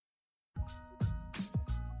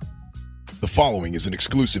following is an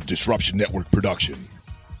exclusive Disruption Network production.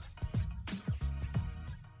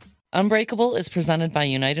 Unbreakable is presented by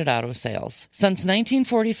United Auto Sales. Since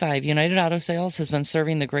 1945, United Auto Sales has been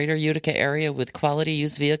serving the greater Utica area with quality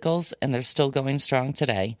used vehicles, and they're still going strong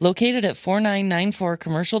today. Located at 4994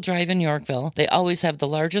 Commercial Drive in Yorkville, they always have the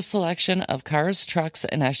largest selection of cars, trucks,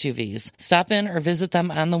 and SUVs. Stop in or visit them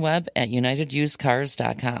on the web at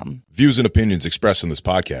unitedusedcars.com. Views and opinions expressed in this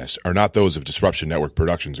podcast are not those of Disruption Network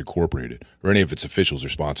Productions Incorporated or any of its officials or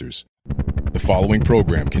sponsors. The following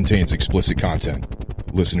program contains explicit content.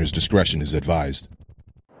 Listener's discretion is advised.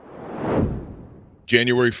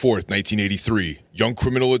 January 4th, 1983, young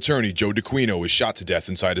criminal attorney Joe DeQuino was shot to death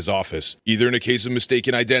inside his office. Either in a case of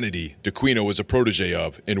mistaken identity, DeQuino was a protege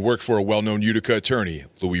of and worked for a well-known Utica attorney,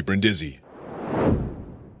 Louis Brindisi.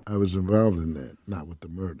 I was involved in that, not with the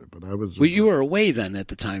murder, but I was. Well, you were away then at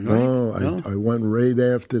the time, right? No, I went right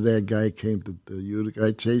after that guy came to Utica.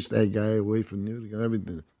 I chased that guy away from Utica and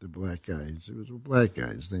everything. The black guy. He was a black guy.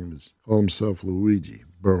 His name called himself Luigi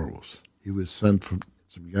Burroughs. He was sent from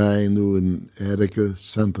some guy I knew in Attica,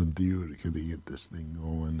 sent him to Utica to get this thing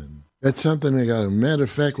going. And that's something I got. As a matter of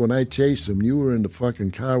fact, when I chased him, you were in the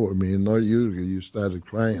fucking car with me in North Utica. You started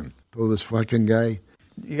crying. Told this fucking guy.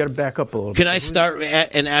 You got to back up a little bit. Can I start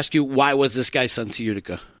and ask you, why was this guy sent to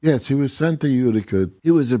Utica? Yes, he was sent to Utica.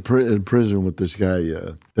 He was in prison with this guy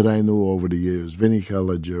that I knew over the years, Vinny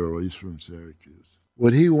Calogero. He's from Syracuse.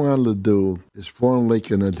 What he wanted to do is form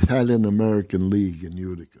like an Italian-American league in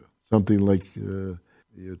Utica. Something like, you're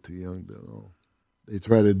too young to know. They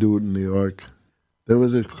tried to do it in New York. There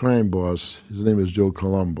was a crime boss. His name was Joe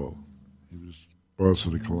Colombo. He was boss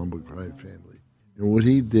of the Colombo crime family. And what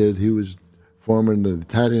he did, he was forming an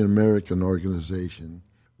Italian-American organization,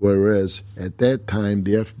 whereas at that time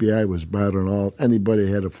the FBI was bothering anybody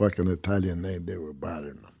who had a fucking Italian name, they were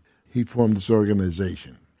bothering them. He formed this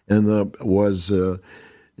organization and was in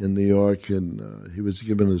New York, and he was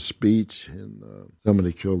giving a speech, and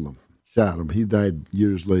somebody killed him, shot him. He died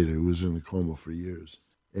years later. He was in a coma for years.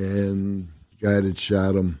 And the guy that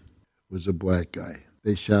shot him was a black guy.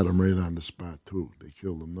 They shot him right on the spot, too. They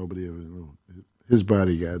killed him. Nobody ever knew. His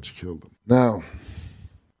bodyguards killed him. Now,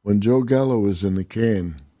 when Joe Gallo was in the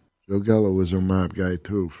can, Joe Gallo was a mob guy,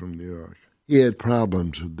 too, from New York. He had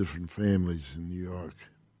problems with different families in New York.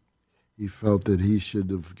 He felt that he should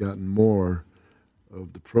have gotten more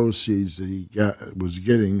of the proceeds that he was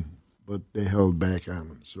getting, but they held back on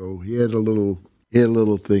him. So he had a little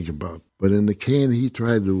think about. But in the can, he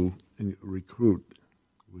tried to recruit,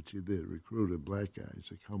 which he did, recruited black guys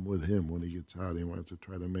to come with him when he gets out. He wants to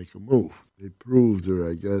try to make a move. They proved, or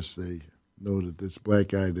I guess they know that this black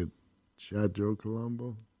guy that shot Joe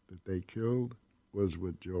Colombo, that they killed, was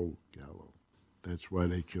with Joe Gallo. That's why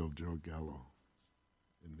they killed Joe Gallo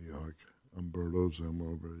in New York. Umberto's on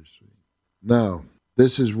Mulberry Street. Now,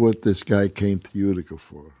 this is what this guy came to Utica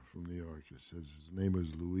for from New York. It says his name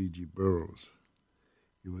was Luigi Burroughs.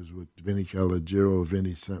 He was with Vinny Calogero.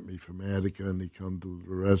 Vinny sent me from Attica, and he come to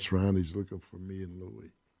the restaurant. He's looking for me and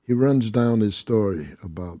Louie. He runs down his story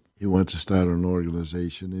about he wants to start an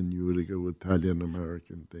organization in Utica with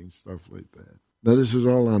Italian-American things, stuff like that. Now, this is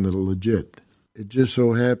all on the legit. It just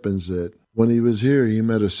so happens that when he was here, he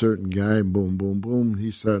met a certain guy, boom, boom, boom.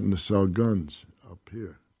 He's starting to sell guns up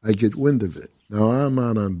here. I get wind of it. Now, I'm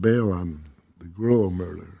out on bail on the Grillo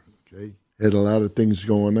murder, okay? Had a lot of things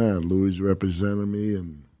going on. Louis representing me,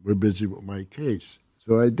 and we're busy with my case.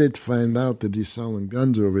 So I did find out that he's selling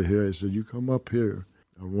guns over here. I said, you come up here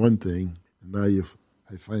on one thing, and now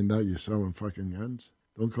I find out you're selling fucking guns?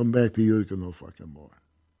 Don't come back to Utica no fucking more.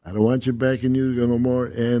 I don't want you back in Utica no more,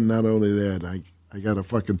 and not only that, I got a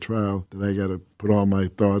fucking trial that I got to put all my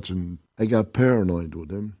thoughts, and I got paranoid with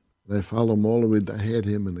him. And I followed him all the way, I had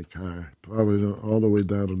him in the car, followed him all the way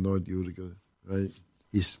down to North Utica, right?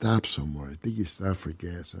 He stopped somewhere. I think he stopped for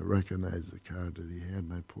gas. I recognized the car that he had,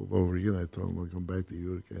 and I pulled over again. I told him I don't come back to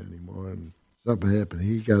Utica anymore, and something happened.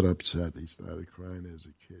 He got upset. He started crying as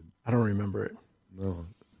a kid. I don't remember it. No.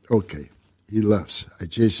 Okay. He left. I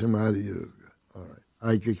chased him out of Utica. All right.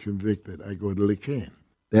 I get convicted. I go to the can.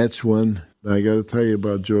 That's when, I got to tell you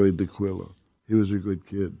about Joey DeQuillo. He was a good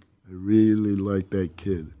kid. I really liked that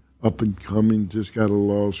kid. Up and coming, just got a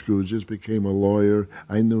law school, just became a lawyer.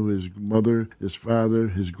 I knew his mother, his father,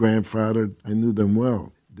 his grandfather. I knew them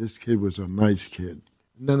well. This kid was a nice kid.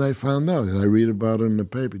 And then I found out, and I read about it in the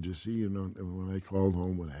paper, just see, when I called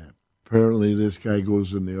home what happened. Apparently this guy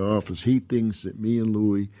goes in the office. He thinks that me and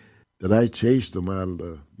Louie, that I chased him out of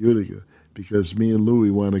the Utica because me and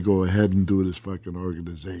Louie want to go ahead and do this fucking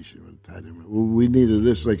organization. We needed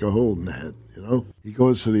this like a hole in the head, He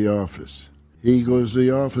goes to the office. He goes to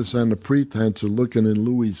the office on the pretense of looking in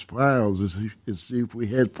Louis' files to see if we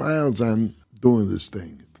had files on doing this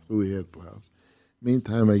thing. If Louis had files.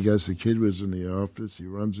 Meantime, I guess the kid was in the office. He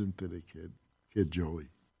runs into the kid Joey.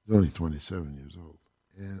 He's only 27 years old.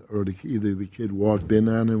 Either the kid walked in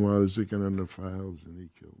on him while he was looking on the files and he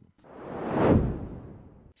killed him.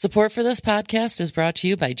 Support for this podcast is brought to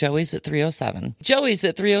you by Joey's at 307. Joey's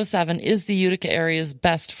at 307 is the Utica area's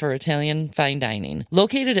best for Italian fine dining.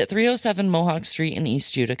 Located at 307 Mohawk Street in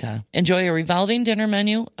East Utica. Enjoy a revolving dinner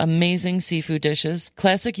menu, amazing seafood dishes,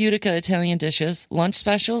 classic Utica Italian dishes, lunch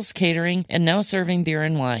specials, catering, and now serving beer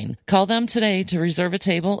and wine. Call them today to reserve a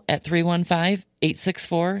table at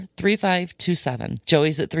 315-864-3527.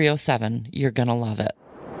 Joey's at 307. You're going to love it.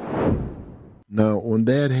 Now, when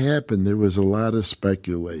that happened, there was a lot of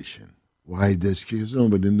speculation. Why this? Because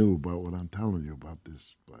nobody knew about what I'm telling you about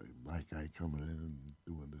this black guy coming in and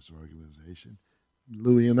doing this organization.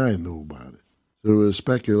 Louis and I knew about it. So there was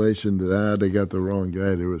speculation that they got the wrong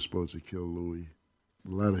guy. They were supposed to kill Louis. A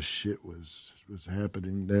lot of shit was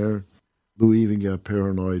happening there. Louis even got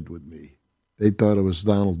paranoid with me. They thought it was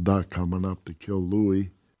Donald Duck coming up to kill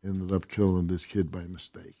Louis. Ended up killing this kid by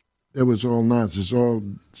mistake. It was all nonsense, all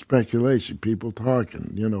speculation, people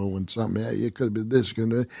talking, when something, it could be this,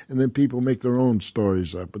 and then people make their own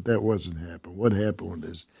stories up, but that wasn't happening. What happened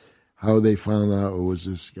is how they found out it was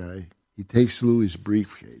this guy. He takes Louis'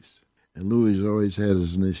 briefcase, and Louis always had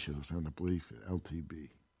his initials on the briefcase, LTB.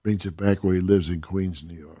 Brings it back where he lives in Queens,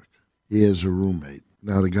 New York. He has a roommate.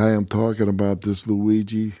 Now, the guy I'm talking about, this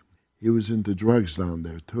Luigi, he was into drugs down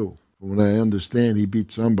there, too. From what I understand, he beat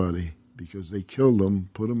somebody because they killed him,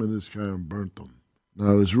 put him in his car, and burnt him.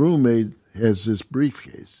 Now, his roommate has this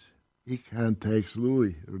briefcase. He contacts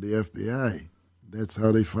Louis or the FBI. That's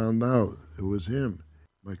how they found out it was him.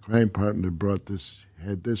 My crime partner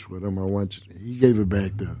had this with him. He gave it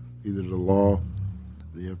back to either the law,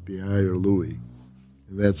 the FBI, or Louis.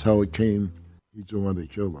 And that's how it came. He's the one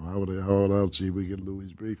that killed him. How else did we get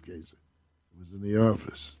Louis' briefcase? It was in the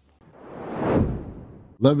office.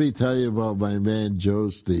 Let me tell you about my man, Joe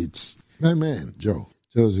Steitz. My man, Joe.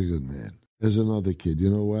 Joe's a good man. There's another kid.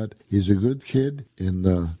 You know what? He's a good kid, and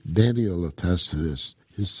Danny will attest to this.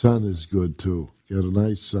 His son is good, too. Got a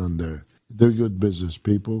nice son there. They're good business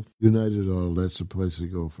people. United Auto, that's the place to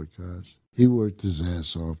go for cars. He worked his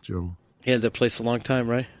ass off, Joe. He had that place a long time,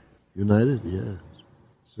 right? United, yeah.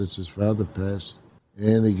 Since his father passed.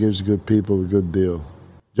 And he gives good people a good deal.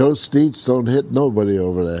 Joe Steitz don't hit nobody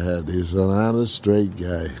over the head. He's an honest, straight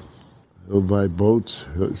guy. He'll buy boats,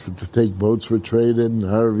 to take boats for trading,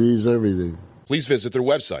 RVs, everything. Please visit their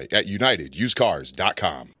website at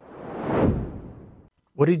unitedusedcars.com.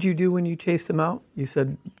 What did you do when you chased him out? You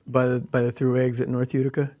said by the through exit North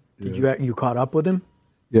Utica. Did you caught up with him?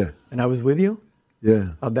 Yeah. And I was with you?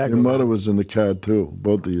 Yeah. How'd that Your go mother down? was in the car, too.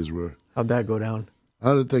 Both of you were. How'd that go down?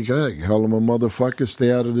 How did they go? Hell, I'm a motherfucker.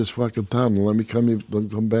 Stay out of this fucking town and let me don't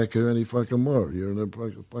come back here any fucking more. You're in a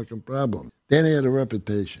fucking problem. Danny had a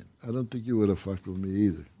reputation. I don't think you would have fucked with me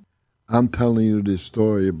either. I'm telling you this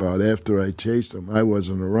story about after I chased him. I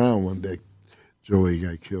wasn't around when Joey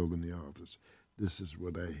got killed in the office. This is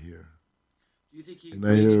what I hear. Do you think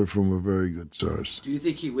I hear it from a very good source. Do you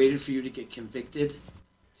think he waited for you to get convicted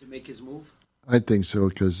to make his move? I think so,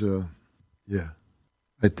 because, I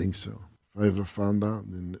think so. If I ever found out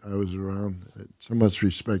and I was around, so much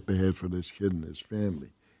respect they had for this kid and his family.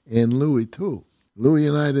 And Louis, too. Louis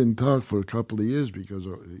and I didn't talk for a couple of years because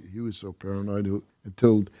he was so paranoid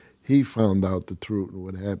until he found out the truth and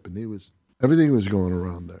what happened. Everything was going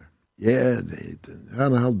around there. Yeah, how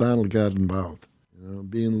the hell Donald got involved?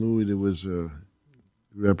 Being Louis,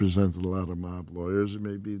 represented a lot of mob lawyers, and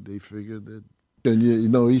maybe they figured that. And,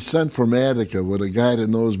 he sent from Attica with a guy that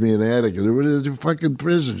knows me in Attica. There were fucking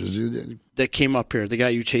prisoners. That came up here, the guy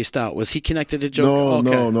you chased out. Was he connected to Joe?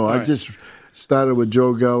 No. All I right. just started with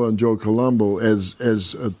Joe Geller and Joe Colombo as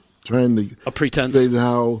trying to A pretense. explain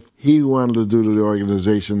how he wanted to do the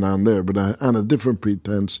organization down there, but on a different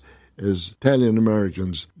pretense as Italian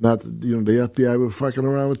Americans. Not the FBI were fucking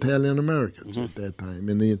around with Italian Americans at that time,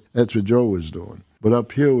 and that's what Joe was doing. But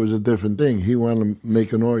up here was a different thing. He wanted to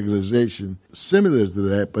make an organization similar to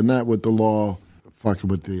that, but not with the law fucking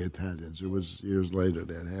with the Italians. It was years later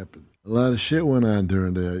that happened. A lot of shit went on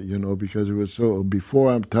during that, because it was so.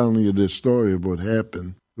 Before I'm telling you this story of what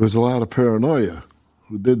happened, there was a lot of paranoia.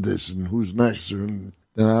 Who did this and who's next? And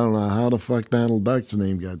then I don't know how the fuck Donald Duck's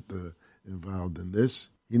name got involved in this.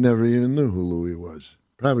 He never even knew who Louis was.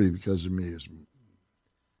 Probably because of me.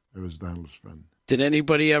 I was Donald's friend. Did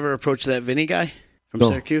anybody ever approach that Vinny guy from No.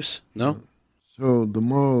 Syracuse? No? So the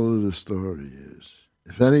moral of the story is,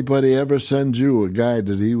 if anybody ever sends you a guy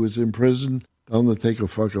that he was in prison, Tell them to take a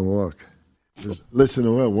fucking walk. Just listen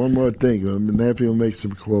to what? One more thing. Nappy will make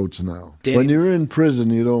some quotes now. Danny. When you're in prison,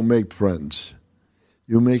 you don't make friends.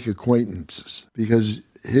 You make acquaintances.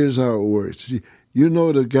 Because here's how it works. You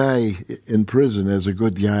know the guy in prison is a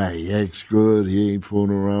good guy. He acts good. He ain't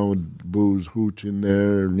fooling around with booze, hooching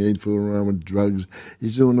there. And he ain't fooling around with drugs.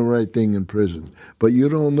 He's doing the right thing in prison. But you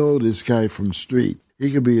don't know this guy from street.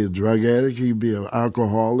 He could be a drug addict. He could be an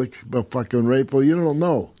alcoholic, a fucking raper. You don't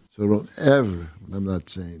know. So don't ever, I'm not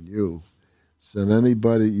saying you, send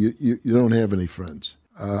anybody, you don't have any friends.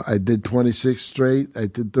 I did 26 straight. I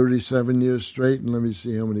did 37 years straight. And let me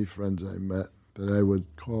see how many friends I met that I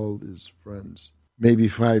would call as friends. Maybe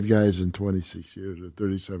 5 guys in 26 years or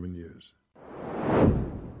 37 years.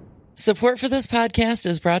 Support for this podcast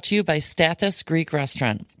is brought to you by Stathis Greek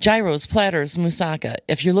Restaurant. Gyros, platters, moussaka.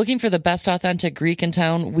 If you're looking for the best authentic Greek in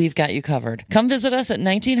town, we've got you covered. Come visit us at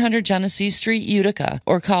 1900 Genesee Street, Utica,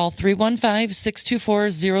 or call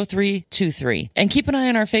 315-624-0323. And keep an eye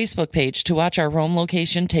on our Facebook page to watch our Rome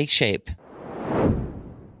location take shape.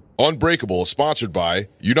 Unbreakable is sponsored by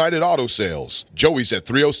United Auto Sales, Joey's at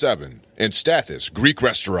 307, and Stathis Greek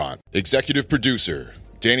Restaurant. Executive producer,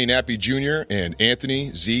 Danny Nappy Jr. and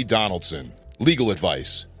Anthony Z. Donaldson. Legal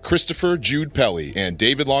advice, Christopher Jude Pelly and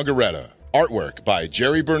David Longaretta. Artwork by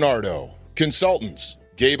Jerry Bernardo. Consultants,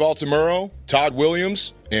 Gabe Altamuro, Todd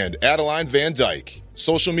Williams, and Adeline Van Dyke.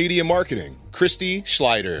 Social media marketing, Christy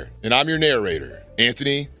Schleider. And I'm your narrator,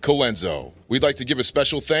 Anthony Colenso. We'd like to give a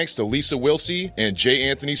special thanks to Lisa Wilsey and J.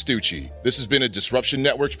 Anthony Stucci. This has been a Disruption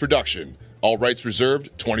Networks production. All rights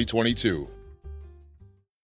reserved, 2022.